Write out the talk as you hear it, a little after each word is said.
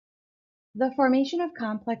The formation of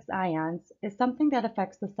complex ions is something that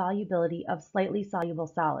affects the solubility of slightly soluble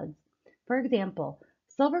solids. For example,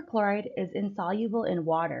 silver chloride is insoluble in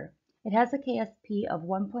water. It has a Ksp of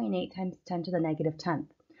 1.8 times 10 to the negative 10th,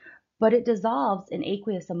 but it dissolves in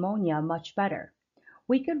aqueous ammonia much better.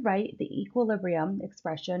 We could write the equilibrium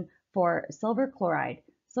expression for silver chloride.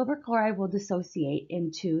 Silver chloride will dissociate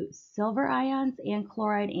into silver ions and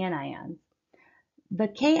chloride anions. The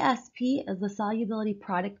Ksp is the solubility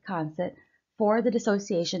product constant for the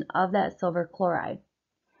dissociation of that silver chloride.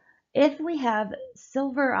 If we have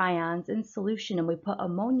silver ions in solution and we put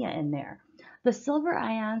ammonia in there, the silver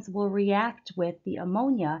ions will react with the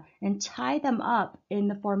ammonia and tie them up in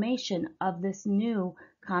the formation of this new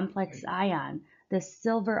complex ion, the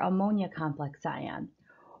silver ammonia complex ion.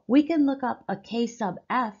 We can look up a K sub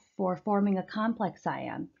F for forming a complex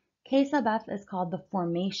ion. K sub F is called the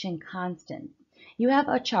formation constant. You have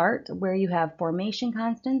a chart where you have formation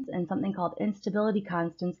constants and something called instability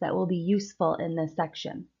constants that will be useful in this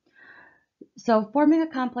section. So forming a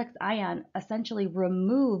complex ion essentially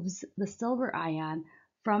removes the silver ion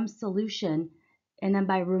from solution, and then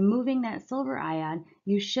by removing that silver ion,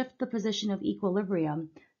 you shift the position of equilibrium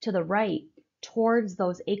to the right towards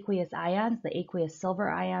those aqueous ions, the aqueous silver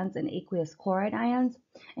ions and aqueous chloride ions,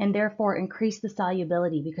 and therefore increase the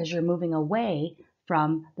solubility because you're moving away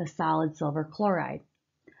from the solid silver chloride.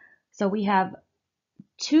 So we have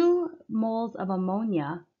 2 moles of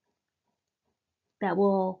ammonia that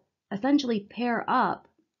will essentially pair up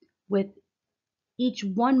with each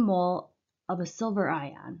 1 mole of a silver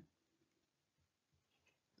ion.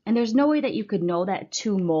 And there's no way that you could know that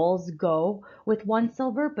 2 moles go with 1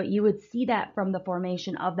 silver, but you would see that from the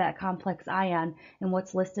formation of that complex ion and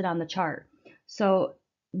what's listed on the chart. So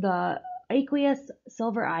the aqueous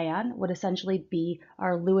silver ion would essentially be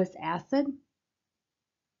our Lewis acid,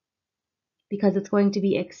 because it's going to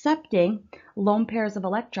be accepting lone pairs of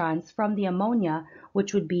electrons from the ammonia,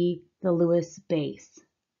 which would be the Lewis base.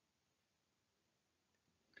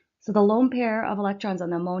 So the lone pair of electrons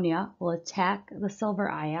on the ammonia will attack the silver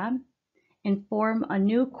ion and form a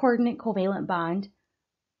new coordinate covalent bond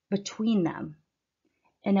between them.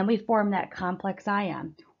 And then we form that complex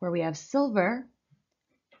ion where we have silver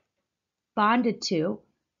bonded to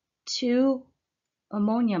 2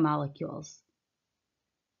 ammonia molecules.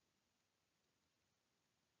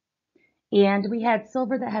 And we had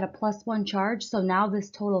silver that had a +1 charge, so now this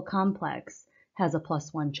total complex has a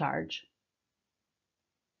 +1 charge.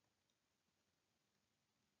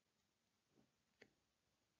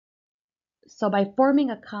 So by forming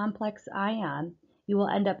a complex ion, you will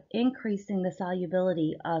end up increasing the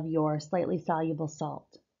solubility of your slightly soluble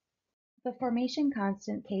salt. The formation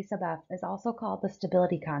constant K sub F is also called the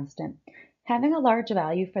stability constant. Having a large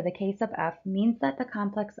value for the K sub F means that the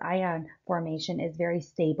complex ion formation is very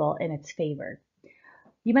stable and it's favored.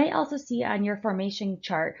 You might also see on your formation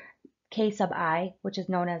chart K sub I, which is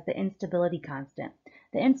known as the instability constant.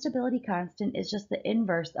 The instability constant is just the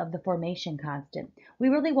inverse of the formation constant. We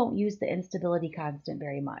really won't use the instability constant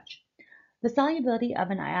very much. The solubility of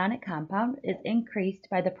an ionic compound is increased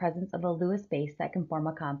by the presence of a Lewis base that can form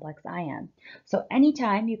a complex ion. So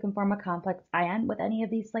anytime you can form a complex ion with any of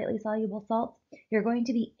these slightly soluble salts, you're going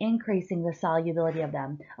to be increasing the solubility of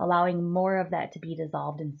them, allowing more of that to be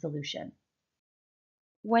dissolved in solution.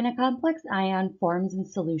 When a complex ion forms in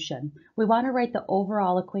solution, we want to write the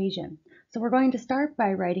overall equation. So we're going to start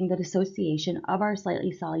by writing the dissociation of our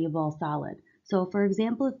slightly soluble solid. So for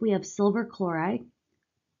example, if we have silver chloride,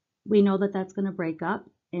 we know that that's going to break up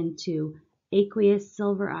into aqueous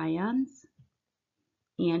silver ions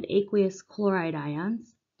and aqueous chloride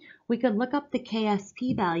ions. We could look up the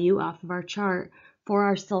Ksp value off of our chart for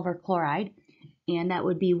our silver chloride, and that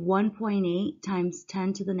would be 1.8 times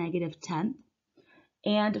 10 to the negative 10th.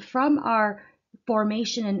 And from our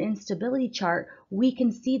formation and instability chart, we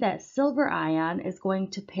can see that silver ion is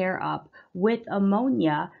going to pair up with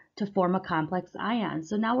ammonia to form a complex ion.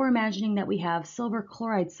 So now we're imagining that we have silver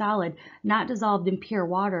chloride solid, not dissolved in pure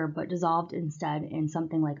water, but dissolved instead in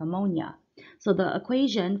something like ammonia. So the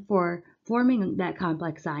equation for forming that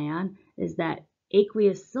complex ion is that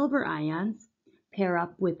aqueous silver ions pair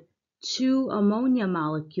up with 2 ammonia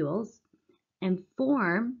molecules and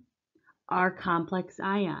form our complex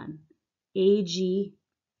ion, AgNH3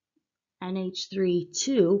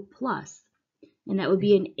 and that would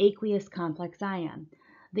be an aqueous complex ion.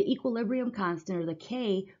 The equilibrium constant, or the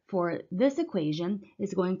K, for this equation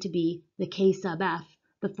is going to be the K sub F,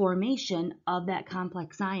 the formation of that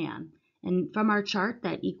complex ion. And from our chart,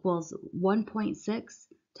 that equals 1.6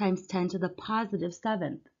 times 10 to the positive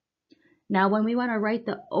 7th. Now, when we want to write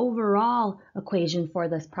the overall equation for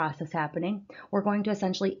this process happening, we're going to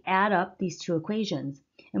essentially add up these two equations,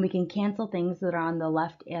 and we can cancel things that are on the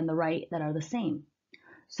left and the right that are the same.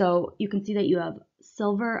 So you can see that you have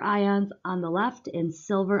silver ions on the left and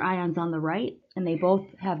silver ions on the right, and they both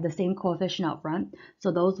have the same coefficient out front,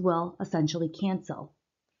 so those will essentially cancel.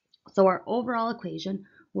 So our overall equation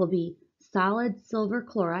will be solid silver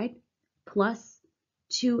chloride plus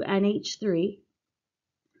 2NH3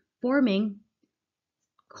 forming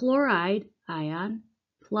chloride ion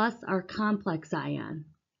plus our complex ion.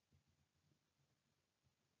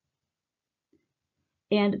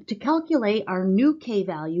 And to calculate our new K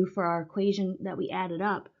value for our equation that we added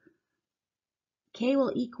up, K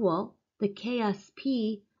will equal the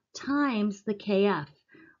KSP times the KF.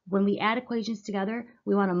 When we add equations together,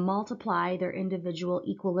 we want to multiply their individual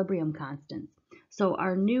equilibrium constants. So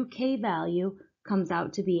our new K value comes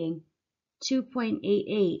out to being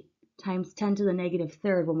 2.88 times 10 to the negative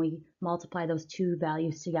third when we multiply those two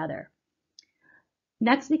values together.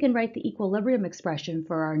 Next, we can write the equilibrium expression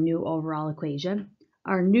for our new overall equation.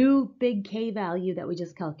 Our new big K value that we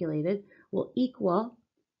just calculated will equal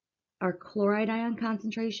our chloride ion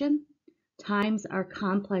concentration times our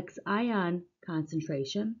complex ion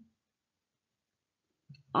concentration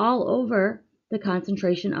all over the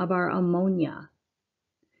concentration of our ammonia.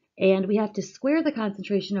 And we have to square the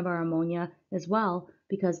concentration of our ammonia as well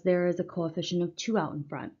because there is a coefficient of 2 out in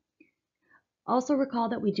front. Also recall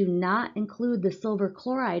that we do not include the silver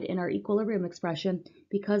chloride in our equilibrium expression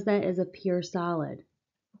because that is a pure solid.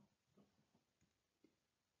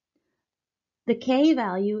 The K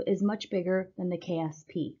value is much bigger than the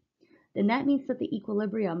KSP. Then that means that the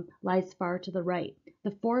equilibrium lies far to the right.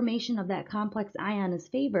 The formation of that complex ion is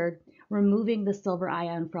favored, removing the silver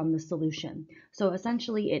ion from the solution. So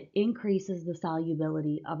essentially it increases the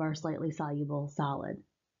solubility of our slightly soluble solid.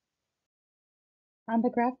 On the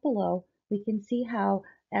graph below, we can see how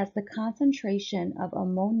as the concentration of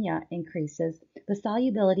ammonia increases, the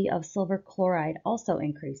solubility of silver chloride also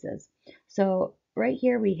increases. So right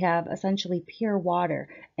here we have essentially pure water,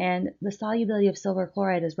 and the solubility of silver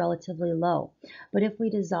chloride is relatively low. But if we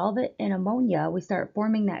dissolve it in ammonia, we start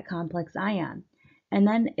forming that complex ion. And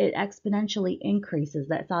then it exponentially increases.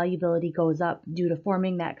 That solubility goes up due to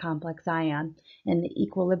forming that complex ion and the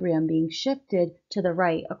equilibrium being shifted to the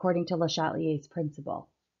right according to Le Chatelier's principle.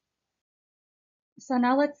 So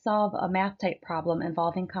now let's solve a math type problem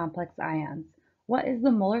involving complex ions. What is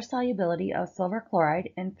the molar solubility of silver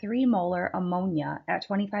chloride in 3 molar ammonia at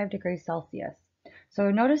 25 degrees Celsius?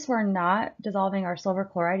 So notice we're not dissolving our silver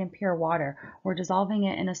chloride in pure water. We're dissolving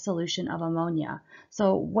it in a solution of ammonia.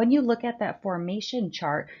 So when you look at that formation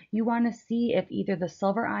chart, you want to see if either the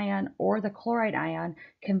silver ion or the chloride ion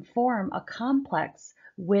can form a complex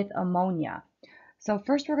with ammonia. So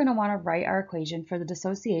first we're going to want to write our equation for the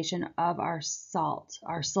dissociation of our salt,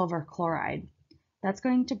 our silver chloride. That's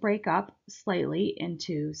going to break up slightly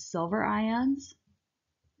into silver ions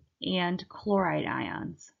and chloride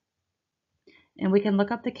ions. And we can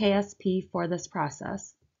look up the KSP for this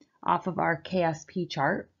process off of our KSP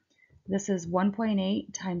chart. This is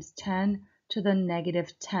 1.8 times 10 to the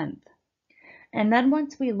negative 10th. And then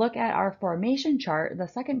once we look at our formation chart, the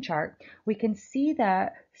second chart, we can see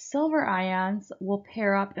that silver ions will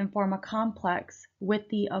pair up and form a complex with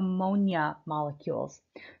the ammonia molecules.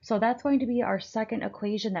 So that's going to be our second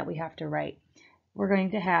equation that we have to write. We're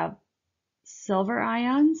going to have silver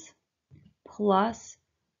ions plus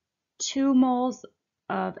 2 moles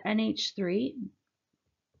of NH3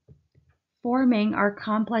 forming our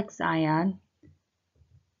complex ion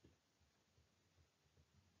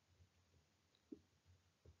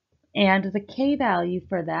and the K value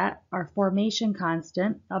for that, our formation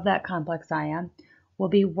constant of that complex ion, will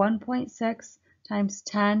be 1.6 times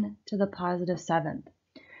 10 to the positive 7th.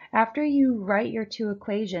 After you write your two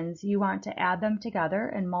equations, you want to add them together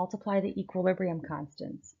and multiply the equilibrium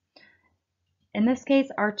constants. In this case,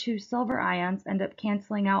 our two silver ions end up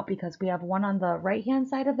canceling out because we have one on the right-hand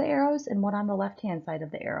side of the arrows and one on the left-hand side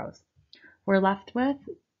of the arrows. We're left with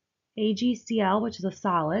AgCl, which is a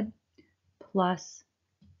solid, plus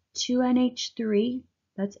 2NH3,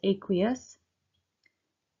 that's aqueous,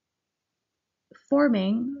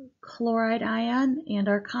 forming chloride ion and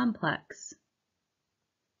our complex.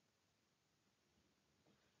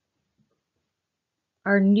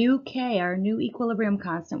 Our new K, our new equilibrium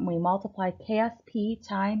constant, when we multiply KSP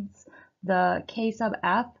times the K sub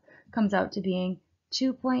F, comes out to being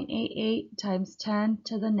 2.88 times 10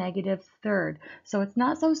 to the negative third. So it's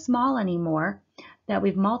not so small anymore that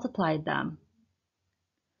we've multiplied them.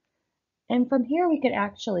 And from here we could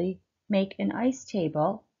actually make an ice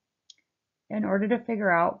table in order to figure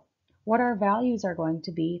out what our values are going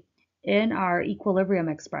to be in our equilibrium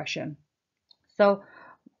expression. So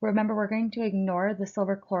remember, we're going to ignore the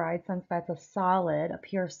silver chloride since that's a solid, a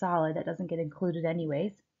pure solid that doesn't get included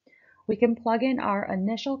anyways. We can plug in our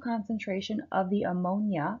initial concentration of the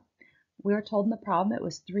ammonia. We were told in the problem it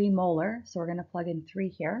was 3 molar, so we're going to plug in 3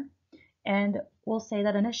 here. And we'll say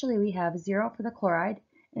that initially we have 0 for the chloride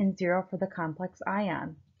and 0 for the complex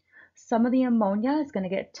ion. Some of the ammonia is going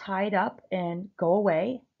to get tied up and go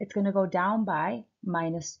away. It's going to go down by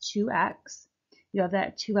minus 2x. You have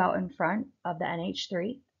that 2 out in front of the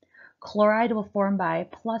NH3. Chloride will form by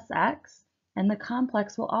plus x, and the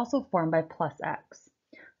complex will also form by plus x.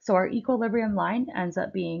 So our equilibrium line ends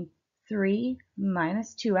up being 3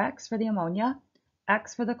 minus 2x for the ammonia,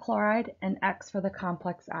 x for the chloride, and x for the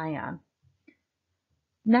complex ion.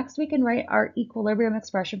 Next, we can write our equilibrium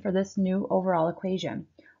expression for this new overall equation.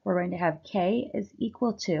 We're going to have K is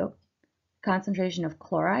equal to concentration of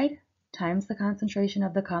chloride times the concentration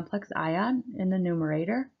of the complex ion in the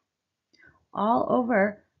numerator, all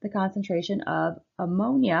over the concentration of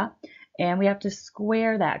ammonia, and we have to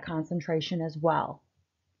square that concentration as well.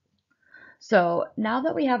 So now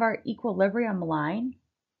that we have our equilibrium line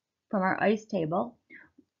from our ICE table,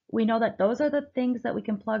 we know that those are the things that we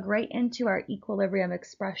can plug right into our equilibrium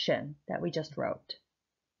expression that we just wrote.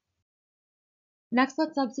 Next,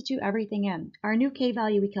 let's substitute everything in. Our new K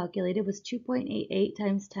value we calculated was 2.88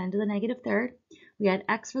 times 10 to the negative third. We had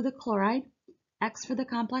X for the chloride, X for the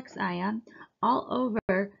complex ion, all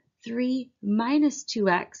over 3 minus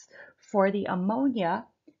 2X for the ammonia,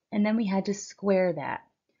 and then we had to square that.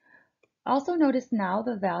 Also notice now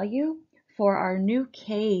the value for our new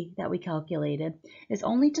K that we calculated is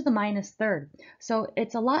only to the minus third. So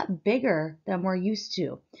it's a lot bigger than we're used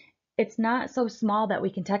to. It's not so small that we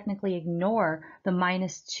can technically ignore the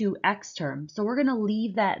minus 2x term. So we're going to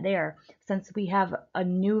leave that there since we have a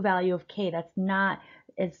new value of K that's not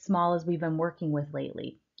as small as we've been working with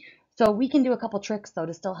lately. So we can do a couple tricks though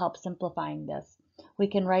to still help simplifying this. We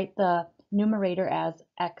can write the numerator as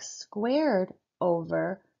x squared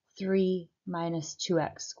over 3 minus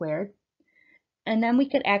 2x squared. And then we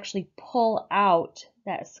could actually pull out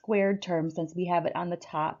that squared term since we have it on the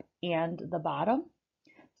top and the bottom.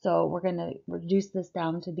 So we're going to reduce this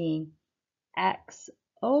down to being x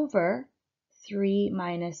over 3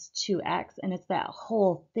 minus 2x, and it's that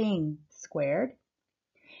whole thing squared.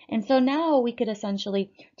 And so now we could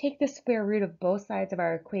essentially take the square root of both sides of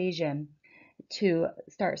our equation to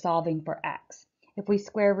start solving for x. If we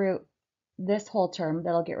square root this whole term,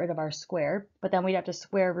 that'll get rid of our square, but then we'd have to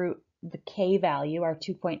square root the K value, our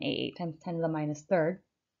 2.88 times 10 to the minus third.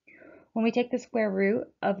 When we take the square root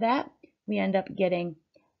of that, we end up getting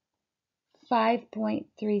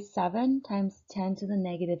 5.37 times 10 to the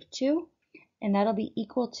negative 2, and that'll be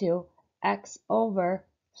equal to x over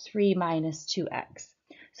 3 minus 2x.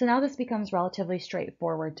 So now this becomes relatively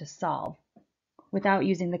straightforward to solve without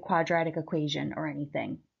using the quadratic equation or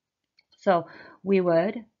anything. So we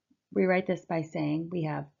would rewrite this by saying we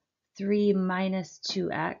have 3 minus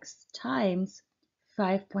 2x times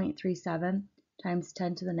 5.37 times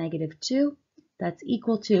 10 to the negative 2. That's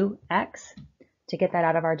equal to x, to get that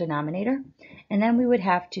out of our denominator. And then we would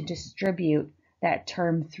have to distribute that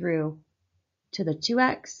term through to the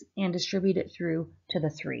 2x and distribute it through to the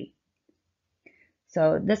 3.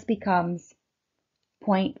 So this becomes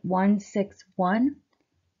 0.161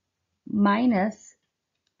 minus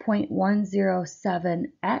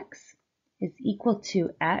 0.107x is equal to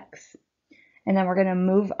x. And then we're going to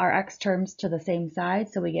move our x terms to the same side.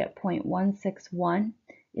 So we get 0.161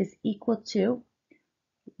 is equal to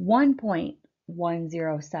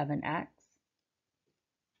 1.107x.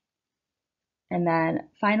 And then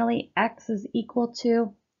finally, x is equal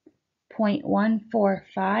to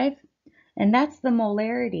 0.145. And that's the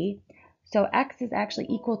molarity. So x is actually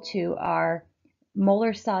equal to our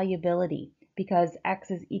molar solubility because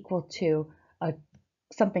x is equal to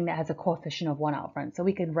something that has a coefficient of 1 out front. So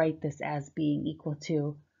we could write this as being equal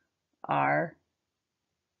to our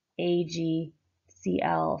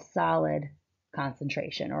AgCl solid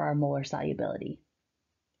concentration or our molar solubility.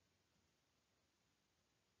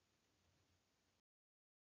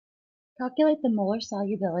 Calculate the molar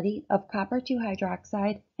solubility of copper 2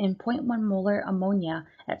 hydroxide in 0.1 molar ammonia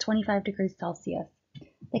at 25 degrees Celsius.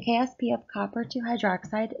 The KSP of copper 2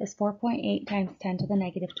 hydroxide is 4.8 times 10 to the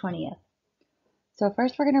negative 20th. So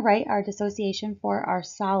first we're going to write our dissociation for our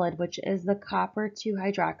solid, which is the copper 2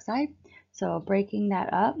 hydroxide. So breaking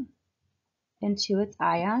that up into its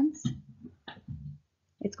ions,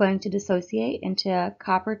 it's going to dissociate into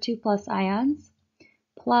copper 2 plus ions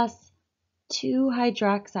plus 2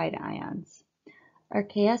 hydroxide ions. Our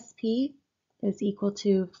KSP is equal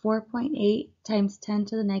to 4.8 times 10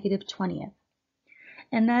 to the negative 20th.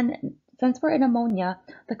 And then, since we're in ammonia,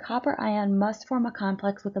 the copper ion must form a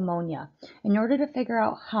complex with ammonia. In order to figure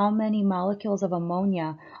out how many molecules of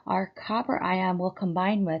ammonia our copper ion will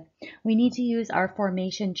combine with, we need to use our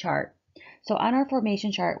formation chart. So on our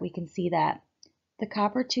formation chart, we can see that the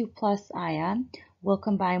copper 2 plus ion will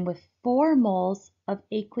combine with 4 moles of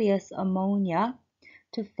aqueous ammonia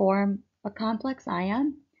to form a complex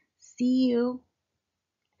ion, CuNH3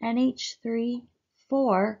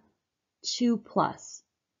 2 plus.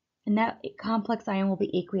 And that complex ion will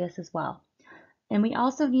be aqueous as well. And we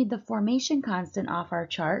also need the formation constant off our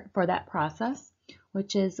chart for that process,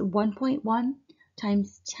 which is 1.1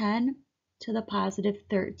 times 10 to the positive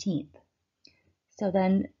 13th. So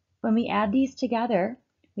then when we add these together,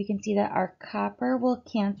 we can see that our copper will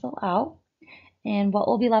cancel out, and what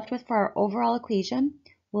we'll be left with for our overall equation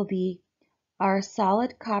will be our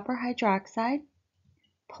solid copper hydroxide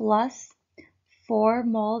plus 4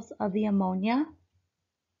 moles of the ammonia,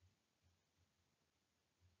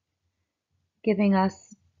 giving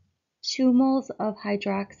us 2 moles of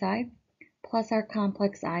hydroxide plus our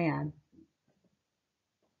complex ion.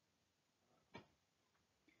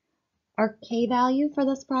 Our K value for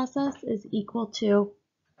this process is equal to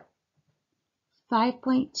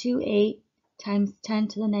 5.28 times 10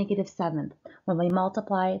 to the negative 7th when we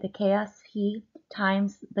multiply the KSP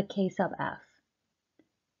times the K sub F.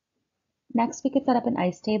 Next, we could set up an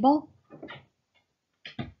ice table.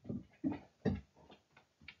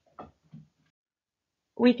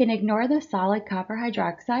 We can ignore the solid copper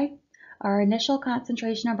hydroxide. Our initial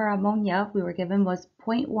concentration of our ammonia we were given was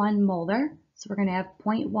 0.1 molar, so we're going to have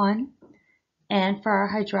 0.1. And for our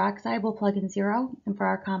hydroxide, we'll plug in 0, and for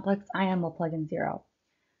our complex ion, we'll plug in 0.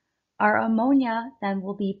 Our ammonia then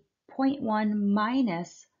will be 0.1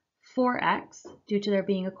 minus 4x, due to there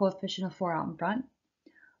being a coefficient of 4 out in front.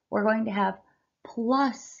 We're going to have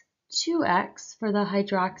plus 2x for the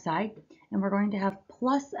hydroxide, and we're going to have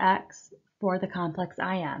plus x for the complex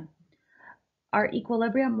ion. Our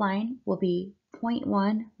equilibrium line will be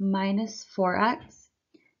 0.1 minus 4x,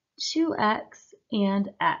 2x,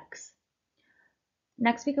 and x.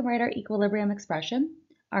 Next, we can write our equilibrium expression.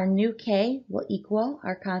 Our new K will equal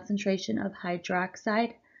our concentration of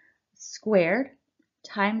hydroxide squared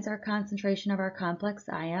times our concentration of our complex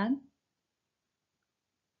ion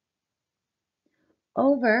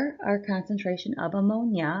over our concentration of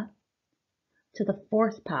ammonia to the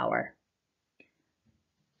 4th power.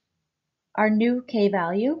 Our new K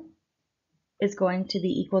value is going to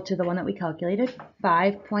be equal to the one that we calculated,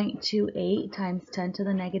 5.28 times 10 to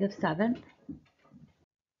the negative 7th.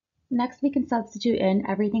 Next, we can substitute in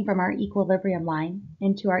everything from our equilibrium line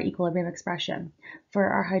into our equilibrium expression. For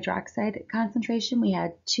our hydroxide concentration, we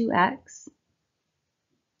had 2x,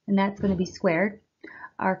 and that's going to be squared.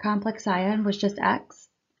 Our complex ion was just x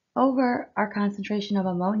over our concentration of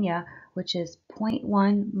ammonia, which is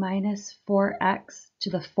 0.1 minus 4x to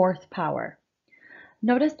the 4th power.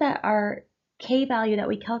 Notice that our K value that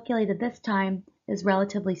we calculated this time is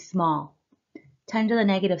relatively small, 10 to the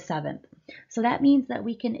negative 7th. So that means that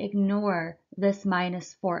we can ignore this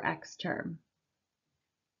minus 4x term.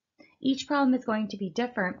 Each problem is going to be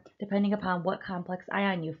different depending upon what complex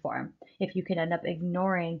ion you form. If you can end up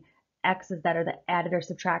ignoring x's that are the added or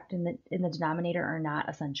subtracted in the denominator or not,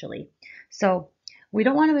 essentially. So we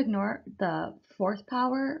don't want to ignore the 4th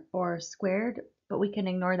power or squared, but we can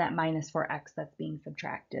ignore that minus 4x that's being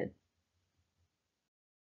subtracted.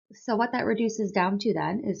 So what that reduces down to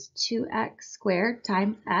then is 2x squared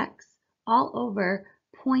times x all over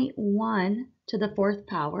 0.1 to the 4th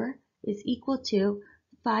power is equal to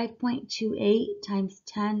 5.28 times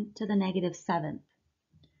 10 to the negative 7th.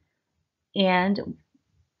 And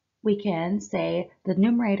we can say the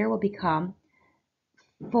numerator will become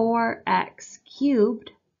 4x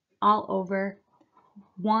cubed all over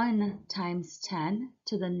 1 times 10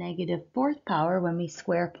 to the negative 4th power when we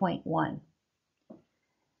square 0.1.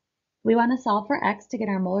 We want to solve for x to get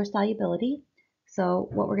our molar solubility. So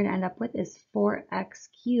what we're going to end up with is 4x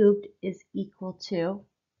cubed is equal to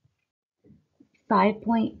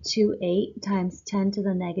 5.28 times 10 to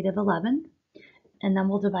the negative 11th. And then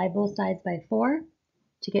we'll divide both sides by 4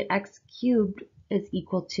 to get x cubed is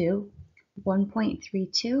equal to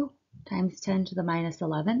 1.32 times 10 to the minus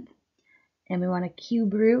 11th. And we want to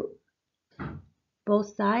cube root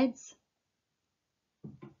both sides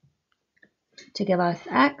to give us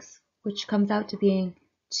x, which comes out to being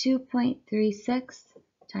 2.36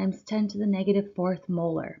 times 10 to the negative 4th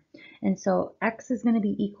molar. And so x is going to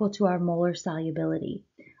be equal to our molar solubility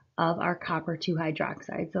of our copper 2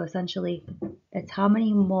 hydroxide. So essentially, it's how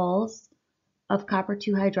many moles of copper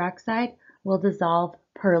 2 hydroxide will dissolve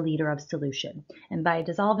per liter of solution. And by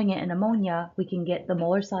dissolving it in ammonia, we can get the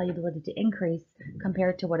molar solubility to increase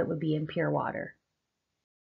compared to what it would be in pure water.